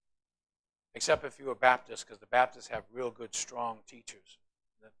 Except if you were Baptist, because the Baptists have real good, strong teachers.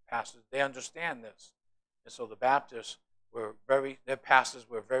 The pastors, they understand this. And so the Baptists their pastors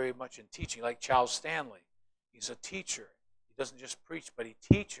were very much in teaching, like Charles Stanley. He's a teacher. He doesn't just preach, but he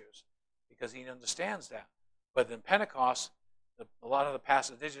teaches because he understands that. But in Pentecost, a lot of the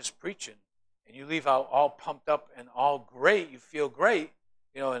pastors, they're just preaching. And you leave out all pumped up and all great. You feel great,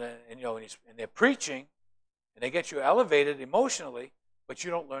 and they're preaching, and they get you elevated emotionally, but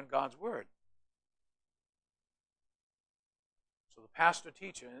you don't learn God's word. So the pastor,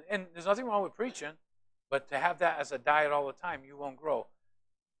 teacher, and there's nothing wrong with preaching, but to have that as a diet all the time, you won't grow.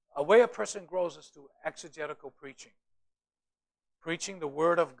 A way a person grows is through exegetical preaching. Preaching the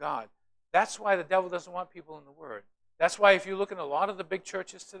word of God. That's why the devil doesn't want people in the word. That's why if you look in a lot of the big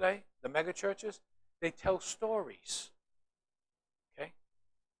churches today, the mega churches, they tell stories. Okay?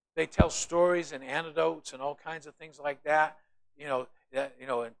 They tell stories and anecdotes and all kinds of things like that. And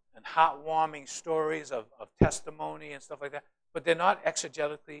heartwarming stories of testimony and stuff like that. But they're not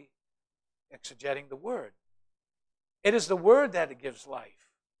exegeting the word. It is the word that gives life.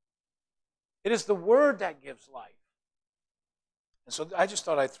 It is the word that gives life. And so I just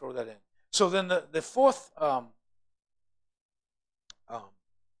thought I'd throw that in. So then the fourth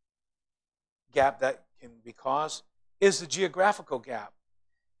gap that can be caused is the geographical gap.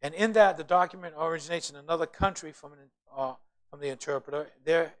 And in that, the document originates in another country from the interpreter.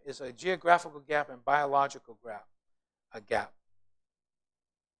 There is a geographical gap and biological gap.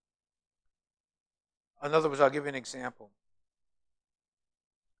 In other words, I'll give you an example.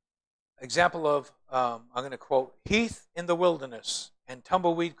 Example of, I'm going to quote, heath in the wilderness and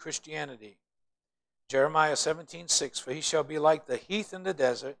tumbleweed Christianity. Jeremiah 17:6, for he shall be like the heath in the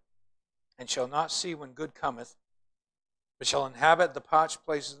desert, and shall not see when good cometh, but shall inhabit the parched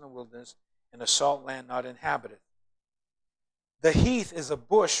places in the wilderness, and a salt land not inhabited. The heath is a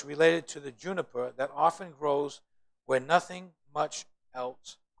bush related to the juniper that often grows where nothing much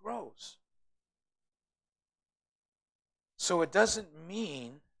else grows. So it doesn't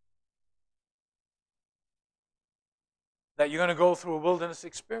mean that you're going to go through a wilderness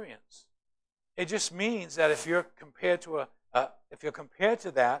experience. It just means that if you're compared to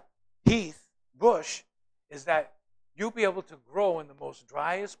that heath bush, is that you'll be able to grow in the most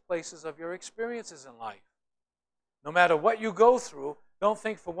driest places of your experiences in life. No matter what you go through, don't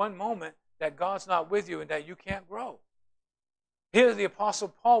think for one moment that God's not with you and that you can't grow. Here the Apostle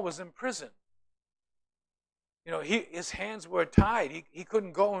Paul was in prison. You know, his hands were tied. He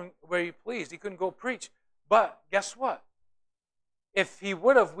couldn't go where he pleased. He couldn't go preach. But guess what? If he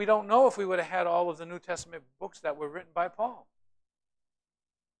would have, we don't know if we would have had all of the New Testament books that were written by Paul.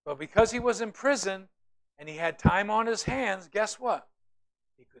 But because he was in prison and he had time on his hands, guess what?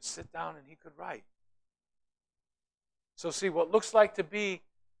 He could sit down and he could write. So see, what looks like to be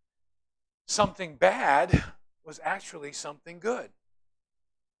something bad was actually something good.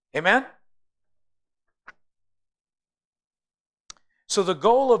 Amen? So the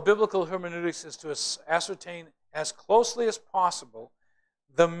goal of biblical hermeneutics is to ascertain as closely as possible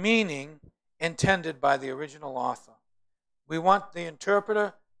the meaning intended by the original author. We want the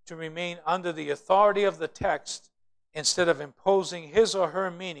interpreter to remain under the authority of the text instead of imposing his or her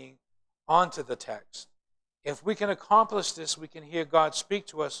meaning onto the text. If we can accomplish this, we can hear God speak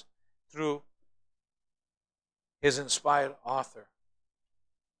to us through his inspired author.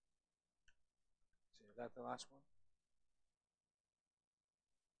 Is that the last one?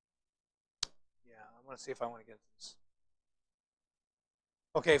 Yeah, I want to see if I want to get this.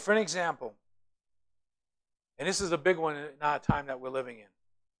 Okay, for an example, and this is a big one in our time that we're living in.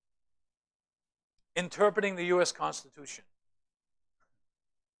 Interpreting the U.S. Constitution.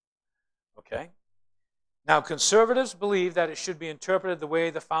 Okay? Now, conservatives believe that it should be interpreted the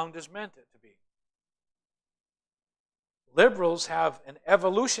way the founders meant it to be. Liberals have an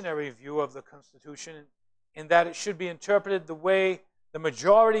evolutionary view of the Constitution in that it should be interpreted the way the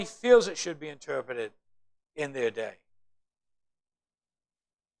majority feels it should be interpreted in their day.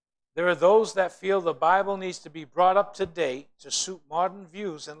 There are those that feel the Bible needs to be brought up to date to suit modern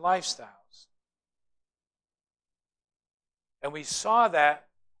views and lifestyles. And we saw that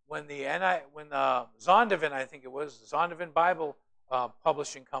when Langevin, I think it was, Langevin Bible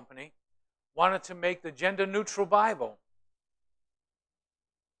Publishing Company, wanted to make the gender-neutral Bible.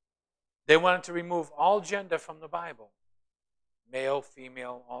 They wanted to remove all gender from the Bible. Male,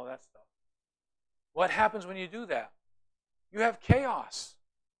 female, all that stuff. What happens when you do that? You have chaos.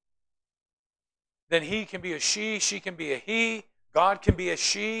 Then he can be a she can be a he, God can be a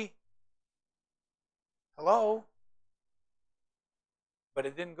she. Hello? But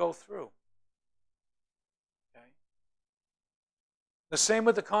it didn't go through. Okay? The same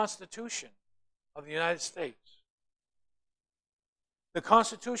with the Constitution of the United States. The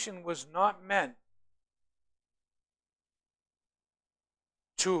Constitution was not meant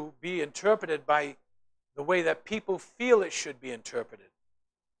to be interpreted by the way that people feel it should be interpreted.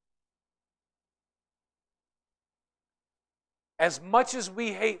 As much as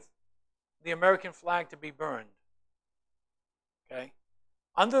we hate the American flag to be burned, okay,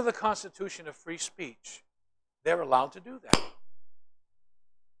 under the Constitution of free speech, they're allowed to do that.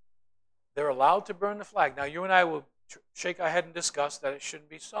 They're allowed to burn the flag. Now, you and I will shake our head and discuss that it shouldn't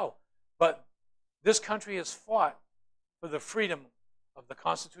be so. But this country has fought for the freedom of the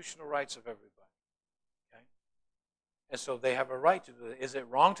constitutional rights of everybody. Okay? And so they have a right to do that. Is it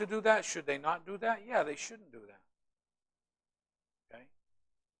wrong to do that? Should they not do that? Yeah, they shouldn't do that. Okay?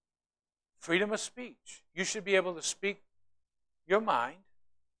 Freedom of speech. You should be able to speak your mind.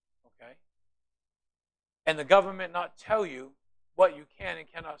 Okay? And the government not tell you what you can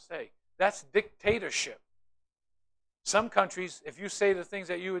and cannot say. That's dictatorship. Some countries, if you say the things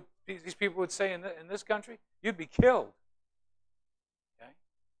that these people would say in this country, you'd be killed. Okay?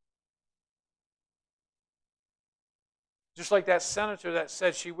 Just like that senator that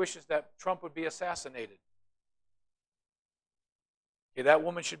said she wishes that Trump would be assassinated. Okay, that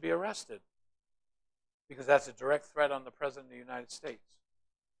woman should be arrested because that's a direct threat on the President of the United States.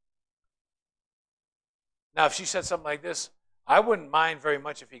 Now, if she said something like this, I wouldn't mind very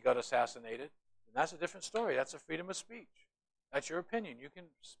much if he got assassinated. And that's a different story. That's a freedom of speech. That's your opinion. You can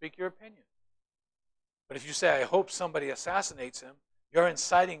speak your opinion. But if you say, I hope somebody assassinates him, you're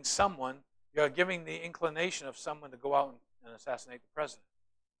inciting someone, you're giving the inclination of someone to go out and assassinate the president.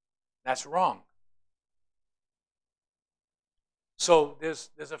 That's wrong. So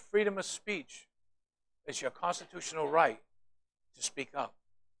there's a freedom of speech. It's your constitutional right to speak up.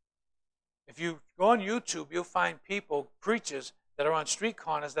 If you go on YouTube, you'll find people, preachers, that are on street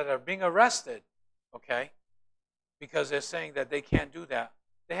corners that are being arrested, okay, because they're saying that they can't do that.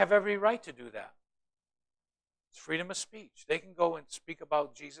 They have every right to do that. It's freedom of speech. They can go and speak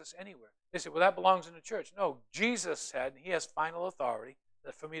about Jesus anywhere. They say, well, that belongs in the church. No, Jesus said, and he has final authority,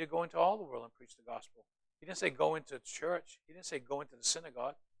 that for me to go into all the world and preach the gospel. He didn't say go into church. He didn't say go into the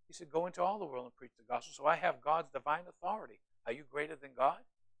synagogue. He said go into all the world and preach the gospel. So I have God's divine authority. Are you greater than God?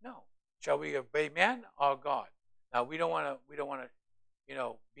 No. Shall we obey man or God? Now we don't want to,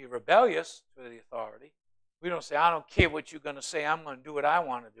 be rebellious to the authority. We don't say, I don't care what you're going to say. I'm going to do what I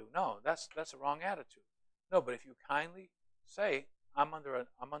want to do. No, that's a wrong attitude. No, but if you kindly say, I'm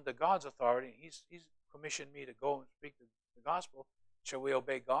under God's authority, and He's commissioned me to go and speak the gospel, shall we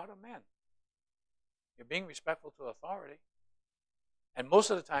obey God or man? You're being respectful to authority. And most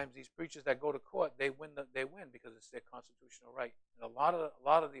of the times, these preachers that go to court, they win because it's their constitutional right. And a lot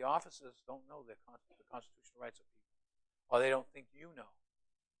of the officers don't know the constitutional rights of people, or they don't think you know.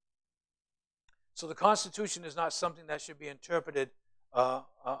 So the Constitution is not something that should be interpreted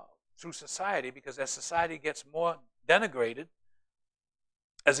through society, because as society gets more denigrated,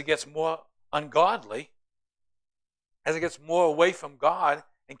 as it gets more ungodly, as it gets more away from God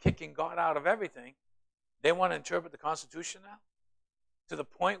and kicking God out of everything, they want to interpret the Constitution now to the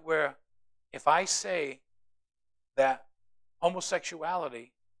point where if I say that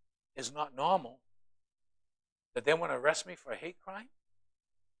homosexuality is not normal, that they want to arrest me for a hate crime?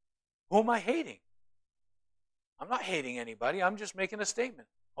 Who am I hating? I'm not hating anybody. I'm just making a statement.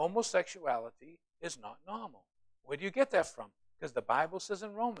 Homosexuality is not normal. Where do you get that from? Because the Bible says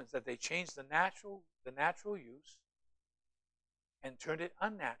in Romans that they changed the natural use and turned it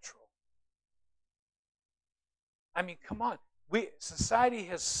unnatural. I mean, come on. Society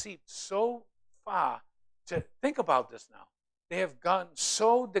has seeped so far to think about this now. They have gotten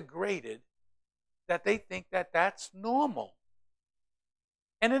so degraded that they think that that's normal.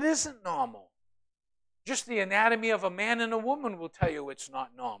 And it isn't normal. Just the anatomy of a man and a woman will tell you it's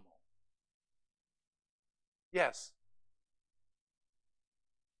not normal. Yes.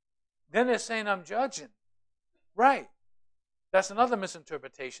 Then they're saying I'm judging. Right. That's another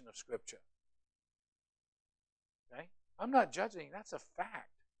misinterpretation of Scripture. Okay? I'm not judging. That's a fact.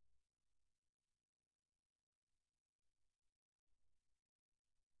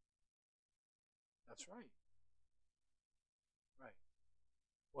 That's right. Right.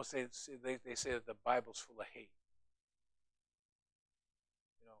 Well, they say that the Bible's full of hate.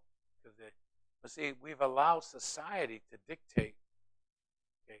 But see, we've allowed society to dictate,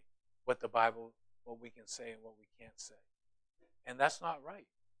 okay, what we can say and what we can't say. And that's not right,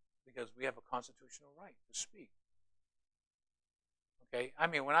 because we have a constitutional right to speak. Okay? I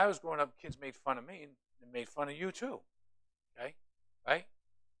mean, when I was growing up, kids made fun of me and made fun of you too. Okay? Right?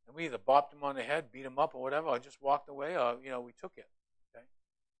 And we either bopped them on the head, beat them up or whatever, or just walked away, or, we took it. Okay?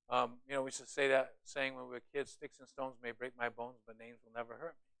 We used to say that saying when we were kids, sticks and stones may break my bones, but names will never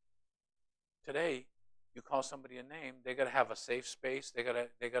hurt me. Today, you call somebody a name, they got to have a safe space. They got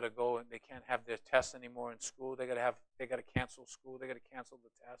to go, and they can't have their tests anymore in school. They got to cancel school. They got to cancel the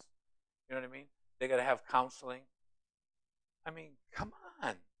test. You know what I mean? They got to have counseling. I mean, come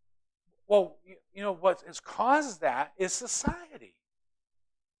on. Well, what has caused that is society.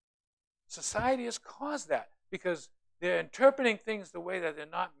 Society has caused that because they're interpreting things the way that they're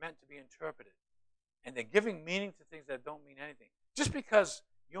not meant to be interpreted, and they're giving meaning to things that don't mean anything. Just because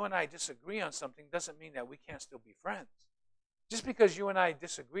you and I disagree on something doesn't mean that we can't still be friends. Just because you and I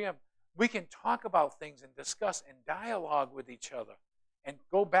disagree, we can talk about things and discuss and dialogue with each other and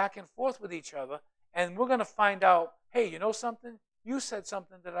go back and forth with each other, and we're going to find out, hey, you know something? You said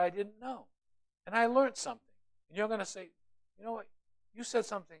something that I didn't know, and I learned something. And you're going to say, you know what? You said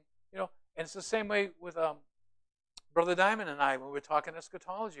something, and it's the same way with Brother Diamond and I when we were talking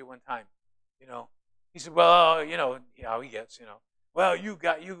eschatology one time. He said, well, how he gets, well, you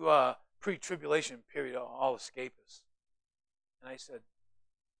pre-tribulation period, all escapists. And I said,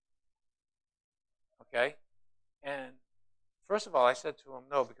 okay. And First of all, I said to him,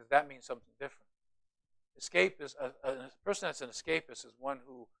 no, because that means something different. Escape is a person that's an escapist is one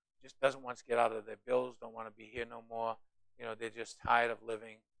who just doesn't want to get out of their bills, don't want to be here no more. They're just tired of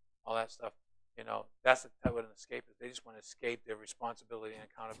living, all that stuff. That's the type of an escapist. They just want to escape their responsibility and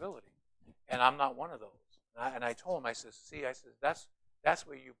accountability. And I'm not one of those. And I told him, I said, see, that's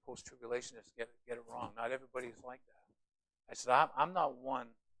where you post-tribulationists get it wrong. Not everybody's like that. I said, I'm not one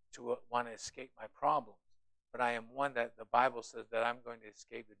to want to escape my problems, but I am one that the Bible says that I'm going to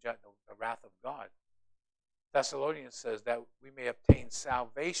escape the wrath of God. Thessalonians says that we may obtain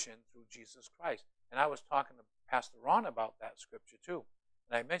salvation through Jesus Christ. And I was talking to Pastor Ron about that scripture too.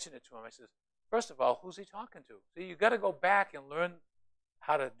 And I mentioned it to him. I said, first of all, who's he talking to? So you got to go back and learn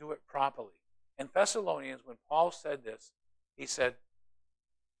how to do it properly. In Thessalonians, when Paul said this, he said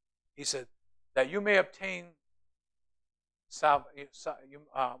that you may obtain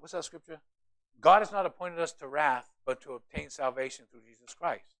what's that scripture? God has not appointed us to wrath, but to obtain salvation through Jesus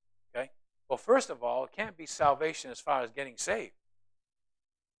Christ. Okay? Well, first of all, it can't be salvation as far as getting saved.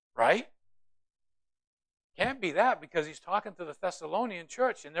 Right? Can't be that because he's talking to the Thessalonian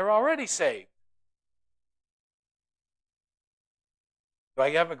church and they're already saved. Do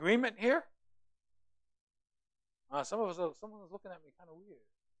I have agreement here? Someone was looking at me kind of weird.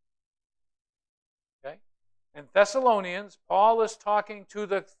 Okay? In Thessalonians, Paul is talking to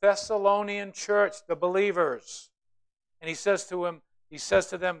the Thessalonian church, the believers. And he says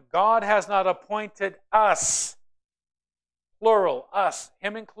to them, God has not appointed us, plural, us,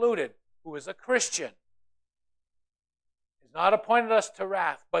 him included, who is a Christian. He's not appointed us to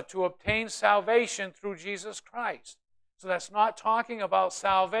wrath, but to obtain salvation through Jesus Christ. So that's not talking about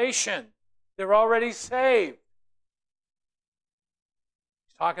salvation. They're already saved.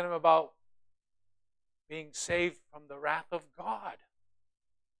 He's talking about being saved from the wrath of God.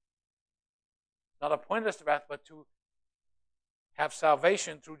 Not appointed us to wrath, but to have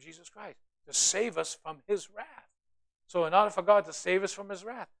salvation through Jesus Christ, to save us from his wrath. So in order for God to save us from his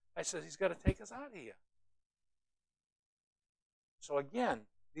wrath, I said he's got to take us out of here. So again,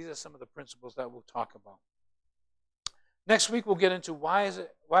 these are some of the principles that we'll talk about. Next week we'll get into why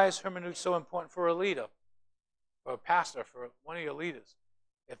is hermeneutics so important for a leader, for a pastor, for one of your leaders.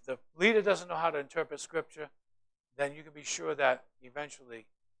 If the leader doesn't know how to interpret Scripture, then you can be sure that eventually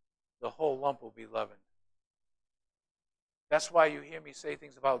the whole lump will be leavened. That's why you hear me say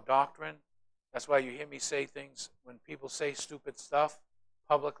things about doctrine. That's why you hear me say things when people say stupid stuff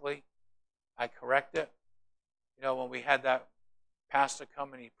publicly. I correct it. When we had that pastor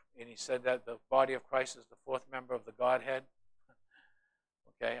come and he said that the body of Christ is the fourth member of the Godhead.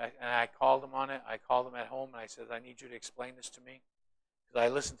 Okay, and I called him on it. I called him at home and I said, I need you to explain this to me. Because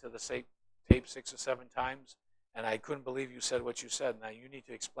I listened to the tape 6 or 7 times and I couldn't believe you said what you said. Now you need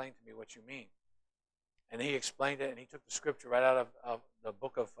to explain to me what you mean. And he explained it, and he took the scripture right out of the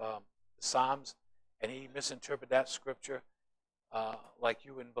book of the Psalms, and he misinterpreted that scripture like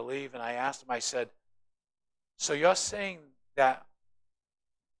you wouldn't believe. And I asked him, I said, so you're saying that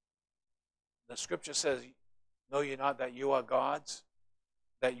the scripture says, know ye not that you are gods?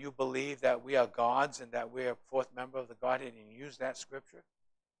 That you believe that we are gods and that we are a fourth member of the Godhead, and you use that scripture?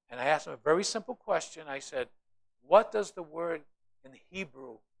 And I asked him a very simple question. I said, what does the word in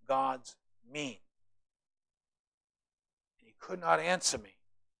Hebrew, gods, mean? Could not answer me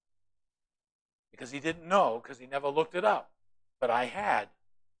because he didn't know, because he never looked it up. But I had.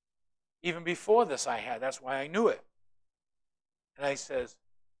 Even before this I had. That's why I knew it. And I says,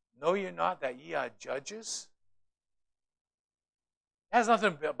 know ye not that ye are judges? It has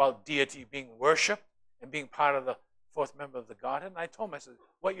nothing about deity being worshipped and being part of the fourth member of the Godhead. And I told him, I said,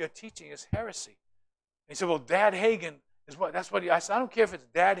 what you're teaching is heresy. And he said, well, Dad Hagen is what, that's what I said, I don't care if it's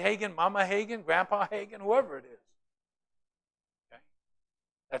Dad Hagen, Mama Hagen, Grandpa Hagen, whoever it is.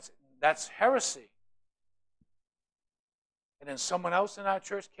 That's heresy. And then someone else in our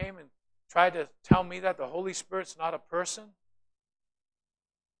church came and tried to tell me that the Holy Spirit's not a person.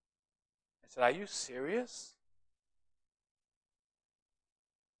 I said, are you serious?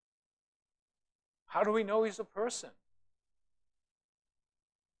 How do we know he's a person?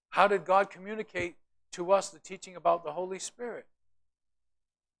 How did God communicate to us the teaching about the Holy Spirit?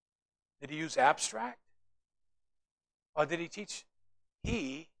 Did he use abstract? Or did he teach,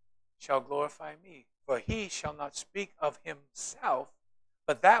 he shall glorify me, for he shall not speak of himself,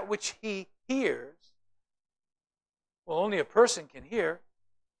 but that which he hears? Well, only a person can hear.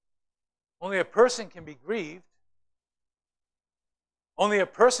 Only a person can be grieved. Only a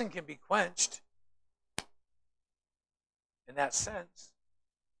person can be quenched in that sense.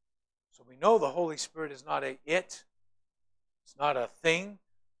 So we know the Holy Spirit is not a it. It's not a thing.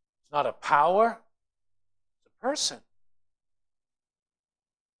 It's not a power. It's a person.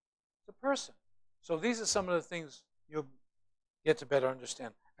 person. So these are some of the things you'll get to better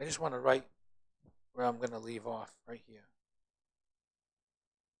understand. I just want to write where I'm going to leave off right here,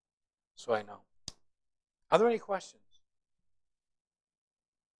 so I know. Are there any questions?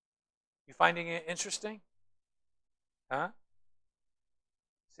 You finding it interesting? Huh?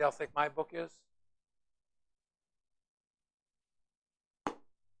 See how thick my book is?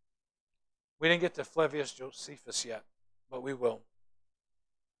 We didn't get to Flavius Josephus yet, but we will.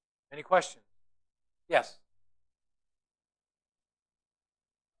 Any questions? Yes.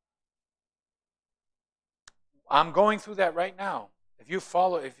 I'm going through that right now. If you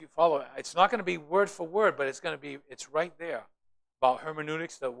follow, it's not going to be word for word, but it's right there about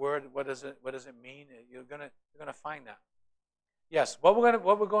hermeneutics. The word, what does it mean? You're gonna find that. Yes. What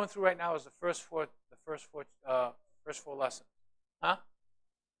we're going through right now is the first four lessons. Huh?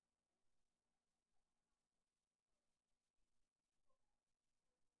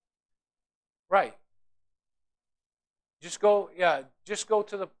 Right. Just go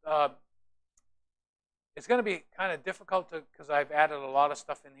to the. It's going to be kind of difficult because I've added a lot of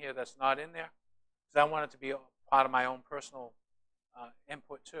stuff in here that's not in there, because I want it to be part of my own personal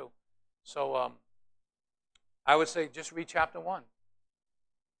input too. So I would say just read chapter 1.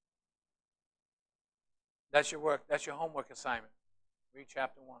 That's your work. That's your homework assignment. Read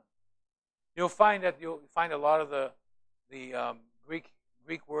chapter 1. You'll find a lot of the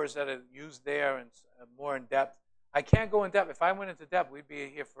Greek words that are used there and more in depth. I can't go in depth. If I went into depth, we'd be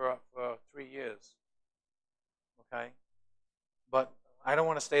here for 3 years. Okay, but I don't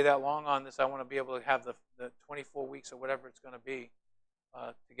want to stay that long on this. I want to be able to have the 24 weeks or whatever it's going to be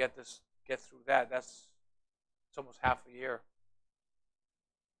to get through that. It's almost half a year.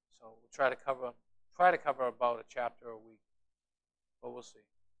 So we'll try to cover about a chapter a week, but we'll see.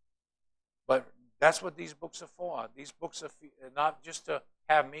 But that's what these books are for. These books are not just to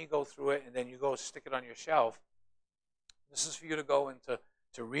have me go through it and then you go stick it on your shelf. This is for you to go and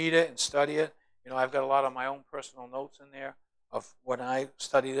to read it and study it. You know, I've got a lot of my own personal notes in there of when I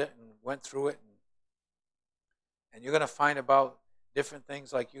studied it and went through it, and you're going to find about different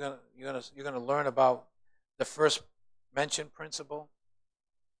things. Like you're going to learn about the first mention principle.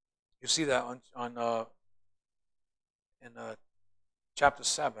 You see that in chapter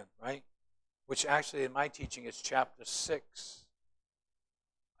 7, right? Which actually in my teaching is chapter 6,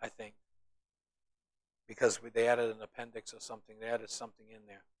 I think, because they added an appendix or something. They added something in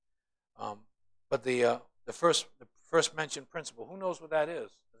there. But the first mentioned principle, who knows what that is?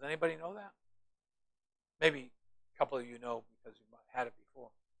 Does anybody know that? Maybe a couple of you know because you had it before.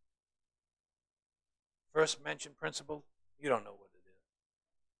 First mentioned principle, you don't know what it is.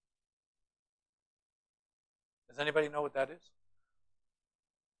 Does anybody know what that is?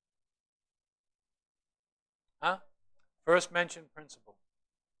 Huh? First mentioned principle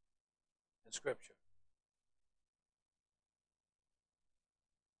in Scripture.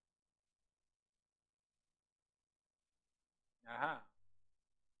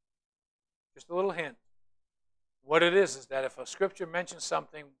 Just a little hint. What it is that if a scripture mentions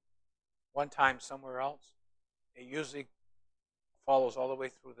something one time somewhere else, it usually follows all the way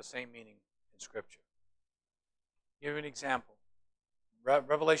through the same meaning in Scripture. Give you an example.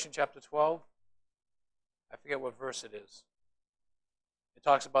 Revelation chapter 12. I forget what verse it is. It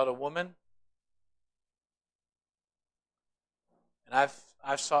talks about a woman. And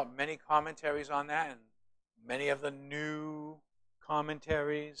I've sought many commentaries on that, and many of the new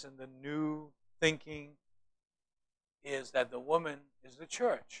commentaries and the new thinking is that the woman is the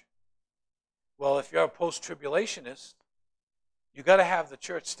church. Well, if you're a post-tribulationist, you got to have the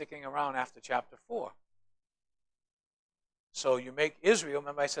church sticking around after chapter 4. So you make Israel,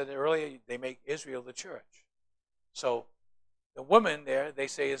 remember I said earlier, they make Israel the church. So the woman there, they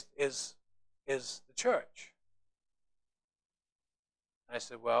say, is the church. And I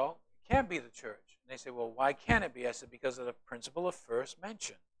said, well, it can't be the church. And they say, well, why can't it be? I said, because of the principle of first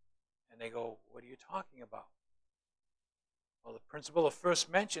mention. And they go, what are you talking about? Well, the principle of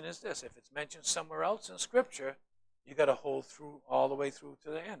first mention is this. If it's mentioned somewhere else in Scripture, you got to hold through all the way through to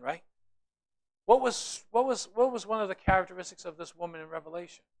the end, right? What was one of the characteristics of this woman in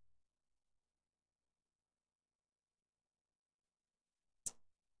Revelation?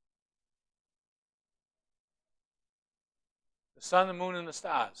 The sun, the moon, and the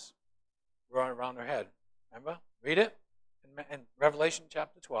stars were around her head. Remember? Read it in Revelation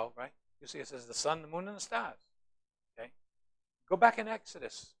chapter 12, right? You see it says the sun, the moon, and the stars. Okay? Go back in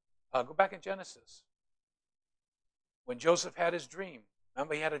Exodus. Go back in Genesis. When Joseph had his dream.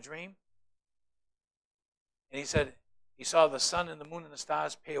 Remember he had a dream? And he said he saw the sun and the moon and the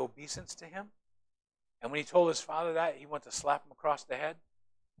stars pay obeisance to him. And when he told his father that, he went to slap him across the head.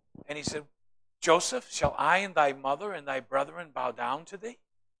 And he said, Joseph, shall I and thy mother and thy brethren bow down to thee?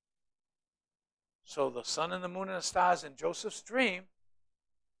 So the sun and the moon and the stars in Joseph's dream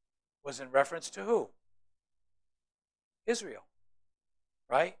was in reference to who? Israel,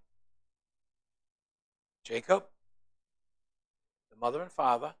 right? Jacob, the mother and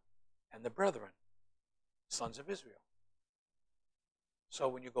father, and the brethren, sons of Israel. So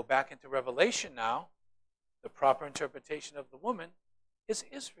when you go back into Revelation now, the proper interpretation of the woman is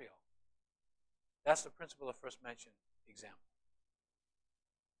Israel. That's the principle of first mention example.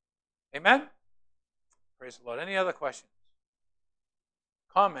 Amen? Praise the Lord. Any other questions?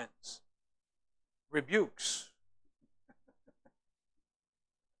 Comments? Rebukes?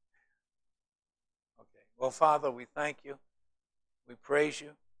 Okay. Well, Father, we thank you. We praise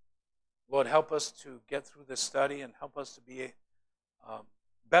you. Lord, help us to get through this study and help us to be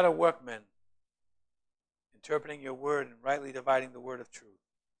better workmen, interpreting your word and rightly dividing the word of truth.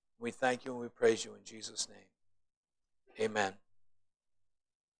 We thank you and we praise you in Jesus' name. Amen.